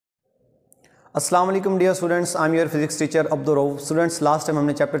अस्सलाम वालेकुम dear students, I am your physics teacher Abdul Rauf. Students, last time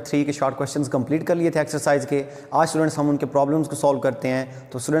हमने chapter 3 के शॉर्ट क्वेश्चंस कंप्लीट कर लिए थे एक्सरसाइज के। आज स्टूडेंट्स हम उनके प्रॉब्लम्स को सॉल्व करते हैं।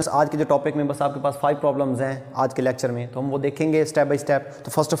 तो स्टूडेंट्स, आज के जो टॉपिक में बस आपके पास 5 प्रॉब्लम्स हैं आज के लेक्चर में, तो हम वो देखेंगे स्टेप बाय स्टेप।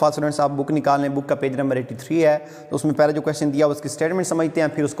 तो फर्स्ट ऑफ ऑल स्टूडेंट्स, आप बुक निकाल लें। बुक का पेज नंबर 83 है। तो उसमें पहले जो क्वेश्चन दिया उसकी स्टेटमेंट समझते हैं,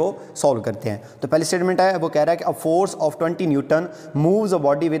 फिर उसको सॉल्व करते हैं। तो पहली स्टेटमेंट है, वो कह रहा है कि a force of 20 Newton moves a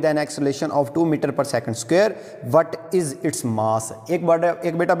body with an acceleration of 2 metre पर second square, what is its mass. एक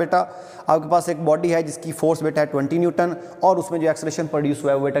बेटा आपके पास एक बॉडी है जिसकी फोर्स बेटा है 20 न्यूटन, और उसमें जो एक्सेलरेशन प्रोड्यूस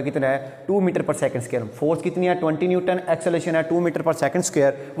हुआ है वो बेटा कितना है 2 मीटर पर सेकंड स्क्वायर। फोर्स कितनी है 20 न्यूटन, एक्सेलरेशन है 2 मीटर पर सेकंड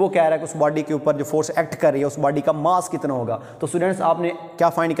स्क्वायर। वो कह रहा है कि उस बॉडी के ऊपर जो फोर्स एक्ट कर रही है उस बॉडी का मास कितना होगा। तो स्टूडेंट्स, आपने क्या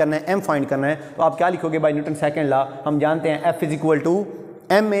फाइंड करना है, एम फाइंड करना है। तो आप क्या लिखोगे, बाय न्यूटन सेकंड लॉ हम जानते हैं F is equal to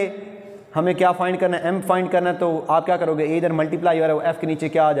M A. हमें क्या फाइंड करना है, एम फाइंड करना है। तो आप क्या करोगे, ए इधर मल्टीप्लाई हो रहा है, वो एफ के नीचे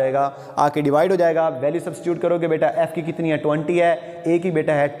क्या आ जाएगा, आके डिवाइड हो जाएगा। वैल्यू सब्स्टिट्यूट करोगे बेटा, एफ की कितनी है 20 है, ए की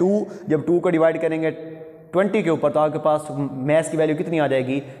बेटा है 2। जब 2 को डिवाइड करेंगे 20 के ऊपर तो आपके पास मैस की वैल्यू कितनी आ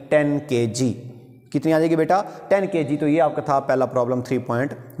जाएगी 10 kg। कितनी आ जाएगी बेटा 10 kg। तो ये आपका था पहला प्रॉब्लम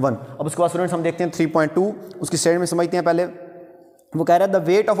 3.1। अब उसके बाद स्टूडेंट्स हम देखते हैं 3.2, उसकी स्टेटमेंट समझते हैं पहले। वो कह रहा है the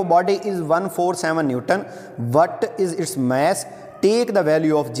weight of a body is 147 Newton, what is it's mess, take the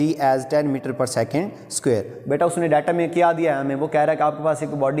value of ji as 10 metre पर सेकेंड स्क्वायर। बेटा उसने डाटा में क्या दिया है हमें, वो कह रहा है कि आपके पास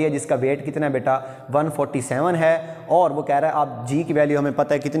एक बॉडी है जिसका वेट कितना है बेटा 147 है, और वो कह रहा है आप जी की वैल्यू हमें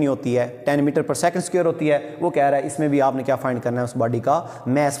पता है कितनी होती है 10 मीटर पर सेकेंड स्क्वायर होती है। वो कह रहा है इसमें भी आपने क्या फाइंड करना है, उस बॉडी का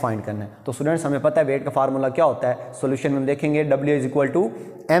मैस फाइंड करना है। तो स्टूडेंट्स, हमें पता है वेट का फार्मूला क्या होता है, सोल्यूशन में देखेंगे W is equal to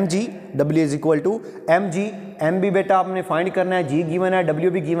M G, W is equal to M G. M भी बेटा आपने फाइंड करना है, जी गिवन है, W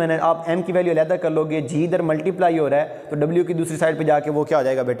भी गिवन है। आप एम की वैल्यू अलग कर लोगे, जी इधर मल्टीप्लाई हो रहा है तो W की दूसरी साइड पे जाके वो क्या हो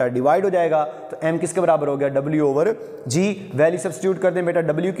जाएगा बेटा डिवाइड हो जाएगा। तो एम किसके बराबर हो गया W ओवर जी। वैल्यू सब्स्टिट्यूट कर दें बेटा,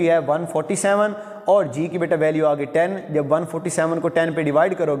 W की है 147 और जी की बेटा वैल्यू आ गई 10। जब 147 को 10 पे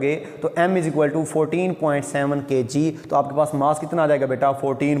डिवाइड करोगे तो m is equal to 14.7 kg। तो आपके पास मास कितना आ जाएगा बेटा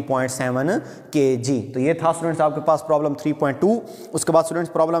 14.7 kg। तो ये था स्टूडेंट्स आपके पास प्रॉब्लम 3.2। उसके बाद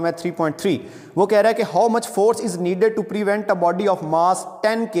स्टूडेंट्स प्रॉब्लम है 3.3। वो कह रहा है कि how much force is needed to prevent a body of mass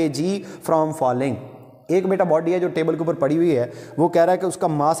 10 kg from falling. एक बेटा बॉडी है जो टेबल के ऊपर पड़ी हुई है, वो कह रहा है कि उसका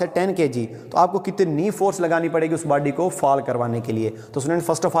मास है 10 kg। तो आपको कितनी फोर्स लगानी पड़ेगी उस बॉडी को फॉल करवाने के लिए। तो स्टूडेंट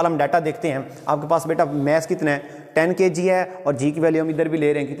फर्स्ट ऑफ ऑल हम डाटा देखते हैं। आपके पास बेटा मैस कितना है 10 kg है, और जी की वैल्यू हम इधर भी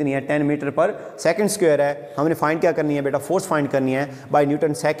ले रहे हैं कितनी है 10 मीटर पर सेकंड स्क्वायर है। हमने फाइंड क्या करनी है बेटा, फोर्स फाइंड करनी है। बाय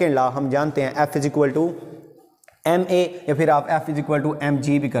न्यूटन सेकंड लॉ हम जानते हैं F is equal to M A, या फिर आप F is equal to M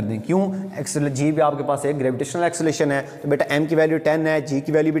G भी कर दें। क्यों, एक्सेल जी भी आपके पास एक ग्रेविटेशनल एक्सेलरेशन है। तो बेटा एम की वैल्यू 10 है, जी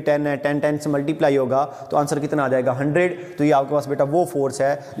की वैल्यू भी 10 है, 10 से मल्टीप्लाई होगा तो आंसर कितना आ जाएगा 100। तो ये आपके पास बेटा वो फोर्स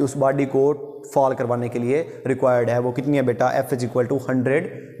है जो उस बॉडी को फॉल करवाने के लिए रिक्वायर्ड है। वो कितनी है बेटा, F is equal to 100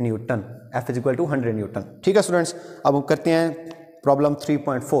 Newton. F is equal to 100 Newton. ठीक है स्टूडेंट्स, अब हम करते हैं प्रॉब्लम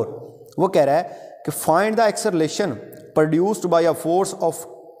 3.4। वो कह रहा है कि find the acceleration produced by a force of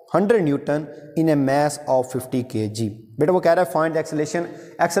 100 Newton in A mass of 50 kg। बेटा वो कह रहा है फाइंड एक्सेलरेशन,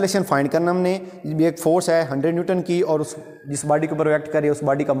 एक्सेलरेशन फाइंड करना हमने। एक फोर्स है 100 न्यूटन की, और उस जिस बॉडी के ऊपर एक्ट कर रही है उस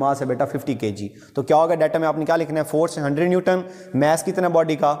बॉडी का मास है बेटा 50 kg। तो क्या होगा, डाटा में आपने क्या लिखना है, फोर्स है 100 न्यूटन, मैस कितना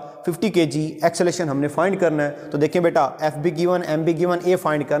बॉडी का 50 kg, एक्सेलरेशन हमने फाइंड करना है। तो देखिए बेटा एफ भी गिवन, एम भी गिवन, ए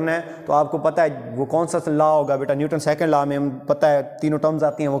फाइंड करना है। तो आपको पता है वो कौन सा लॉ होगा बेटा, न्यूटन सेकंड लॉ में हम पता है तीनों टर्म्स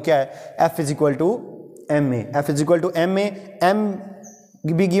आती हैं। वो क्या है, F is equal to M A, F is equal to M A, M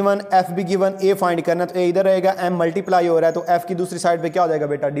भी गिवन, एफ भी गिवन, ए फाइंड करना है। तो ए इधर रहेगा, एम मल्टीप्लाई हो रहा है तो एफ की दूसरी साइड पे क्या हो जाएगा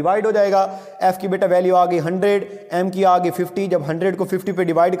बेटा डिवाइड हो जाएगा। एफ की बेटा वैल्यू आ गई 100, एम की आ गई 50। जब 100 को 50 पे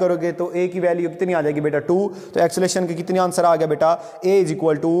डिवाइड करोगे तो ए की वैल्यू कितनी आ जाएगी बेटा 2। तो एक्सेलरेशन के कितनी आंसर आ गया बेटा, ए इज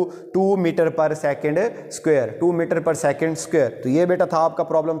इक्वल टू 2 मीटर पर सेकेंड स्क्वायर, 2 मीटर पर सेकेंड स्क्वायर। तो ये बेटा था आपका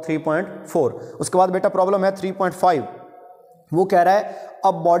प्रॉब्लम 3.4। उसके बाद बेटा प्रॉब्लम है 3.5। वो कह रहा है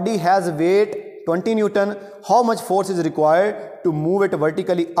a body has wait 20 Newton, how much force is required to move it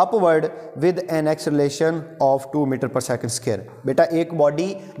vertically upward with an acceleration of 2 metre पर सेकंड स्क्वायर। बेटा एक बॉडी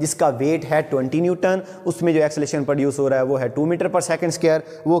जिसका वेट है 20 न्यूटन, उसमें जो एक्सेलरेशन प्रोड्यूस हो रहा है वो है 2 मीटर पर सेकंड स्क्वायर।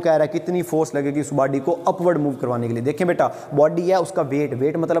 वो कह रहा है कितनी फोर्स लगेगी उस बॉडी को अपवर्ड मूव करवाने के लिए। देखिए बेटा बॉडी है, उसका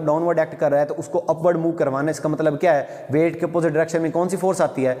वेट मतलब डाउनवर्ड एक्ट कर रहा है, तो उसको अपवर्ड मूव करवाना है। इसका मतलब क्या है, वेट के अपोजिट डायरेक्शन में कौन सी फोर्स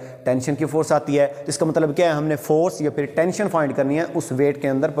आती है, टेंशन की फोर्स आती है। तो इसका मतलब क्या है, हमने फोर्स या फिर टेंशन फाइंड करनी है उस वेट के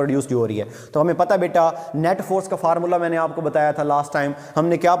अंदर प्रोड्यूस हो रही है। तो हमें पता बेटा नेट फोर्स का फार्मूला मैंने आपको बताया था लास्ट टाइम,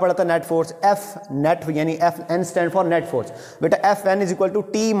 हमने क्या पढ़ा था, नेट फोर्स एफ नेट, यानी F N stand for net force. बेटा F N is equal to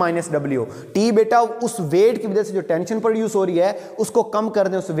T minus W. T बेटा उस वेट की वजह से जो टेंशन प्रोड्यूस हो रही है उसको कम कर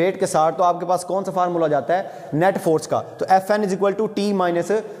दें उस वेट के साथ, तो आपके पास कौन सा फार्मूला जाता है, नेट फोर्स का। तो F N is equal to T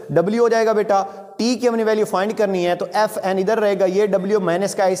minus W हो जाएगा बेटा। टी की हमने वैल्यू फाइंड करनी है तो एफ एन इधर रहेगा, ये डब्ल्यू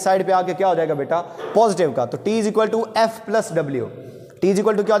माइनस का इस साइड पे आके क्या हो जाएगा बेटा पॉजिटिव का। तो T is equal to F plus W. T is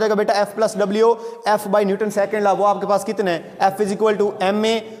equal to क्या हो जाएगा बेटा F plus W, F by Newton second ला वो आपके पास कितना है, F is equal to M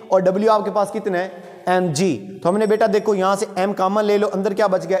A और डब्ल्यू आपके पास कितना है एम जी। तो हमने बेटा देखो यहां से एम कॉमन ले लो, अंदर क्या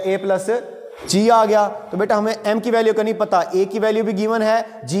बच गया ए प्लस जी आ गया। तो बेटा हमें m की वैल्यू का नहीं पता, a की वैल्यू भी गिवन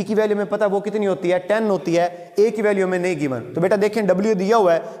है, g की वैल्यू में पता वो कितनी होती है 10 होती है, a की वैल्यू में नहीं गिवन। तो बेटा देखें w दिया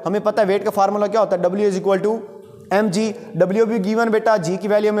हुआ है, हमें पता है वेट का फार्मूला क्या होता है, w is equal to M G, W भी गिवन बेटा, g की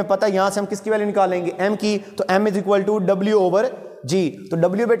वैल्यू में पता है, यहां से हम किसकी वैल्यू निकालेंगे m की, तो m is equal to W over g। तो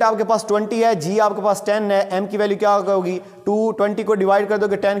w बेटा आपके पास 20 है, g आपके पास 10 है, m की वैल्यू क्या होगी 2, 20 को डिवाइड कर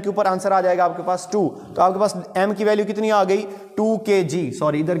दोगे 10 के ऊपर आंसर आ जाएगा आपके पास 2। तो आपके पास m की वैल्यू कितनी आ गई 2 kg,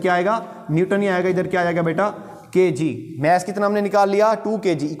 सॉरी इधर क्या आएगा न्यूटन ही आएगा, इधर क्या आएगा बेटा kg। मैस कितना हमने निकाल लिया 2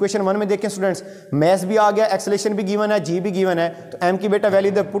 kg। इक्वेशन 1 में देखें स्टूडेंट्स, मैस भी आ गया, एक्सेलेरेशन भी गिवन है, g भी गिवन है, तो m की बेटा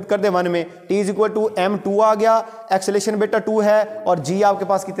वैल्यू इधर पुट कर दे 1 में, t is equal to m 2 आ गया, एक्सेलेरेशन बेटा 2 है और g आपके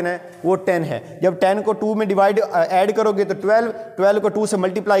पास कितना है वो 10 है। जब 10 को 2 में डिवाइड ऐड करोगे तो 12 को 2 से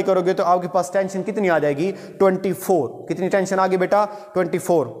मल्टीप्लाई करोगे तो आपके पास टेंशन कितनी आ जाएगी 24। कितनी टेंशन आ गई बेटा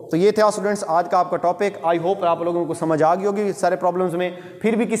 24। तो ये था स्टूडेंट्स आज का आपका टॉपिक। आई होप आप लोगों को समझ आ गई होगी सारे प्रॉब्लम्स में।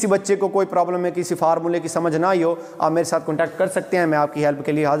 फिर भी किसी बच्चे को कोई प्रॉब्लम है, किसी फार्मूले की समझ ना आई हो, आप मेरे साथ कॉन्टैक्ट कर सकते हैं, मैं आपकी हेल्प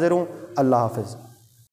के लिए हाजिर हूँ। अल्लाह हाफिज़।